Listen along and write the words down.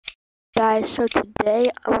guys, so today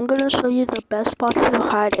I'm gonna show you the best spots to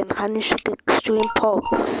hide in Hide and Seek Extreme Part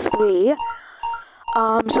 3.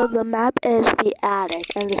 So the map is the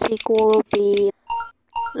attic, and the sequel will be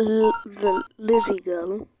the Lizzie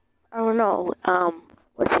girl. I don't know,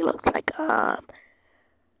 what she looks like. So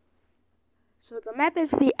the map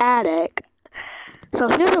is the attic. So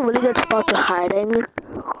here's a really good spot to hiding.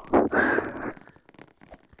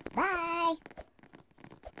 Bye.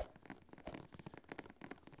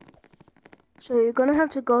 So you're gonna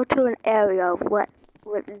have to go to an area where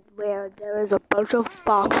there is a bunch of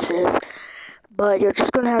boxes, but you're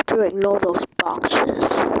just gonna have to ignore those boxes.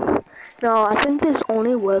 Now, I think this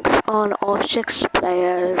only works on all 6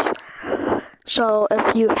 players. So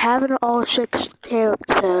if you have an all 6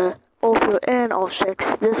 character, or if you're in all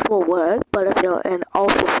 6, this will work. But if you're in all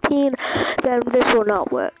 15, then this will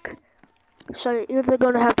not work. So you're either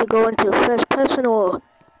gonna have to go into first person or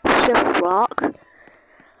shift rock.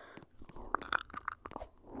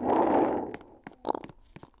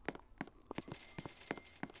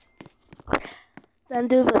 Then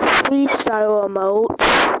do the freestyle remote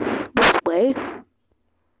this way.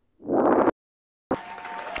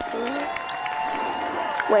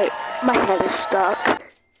 Wait, my head is stuck.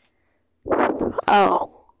 Oh.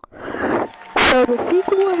 So the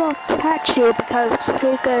sequel will not catch you because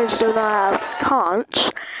seekers do not have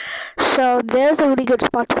taunts. So there's a really good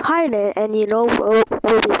spot to hide in, and you know what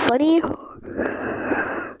will be funny?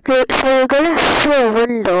 So you're gonna see a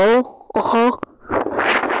window.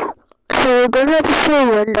 So you're gonna have to see a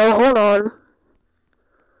window. Hold on.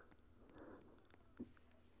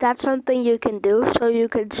 That's something you can do, so you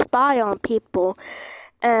can spy on people,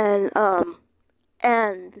 and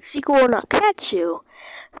the sequel will not catch you,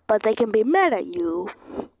 but they can be mad at you.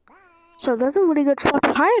 So that's a really good spot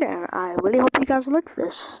to hide in. I really hope you guys like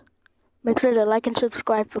this. Make sure to like and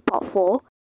subscribe for part 4.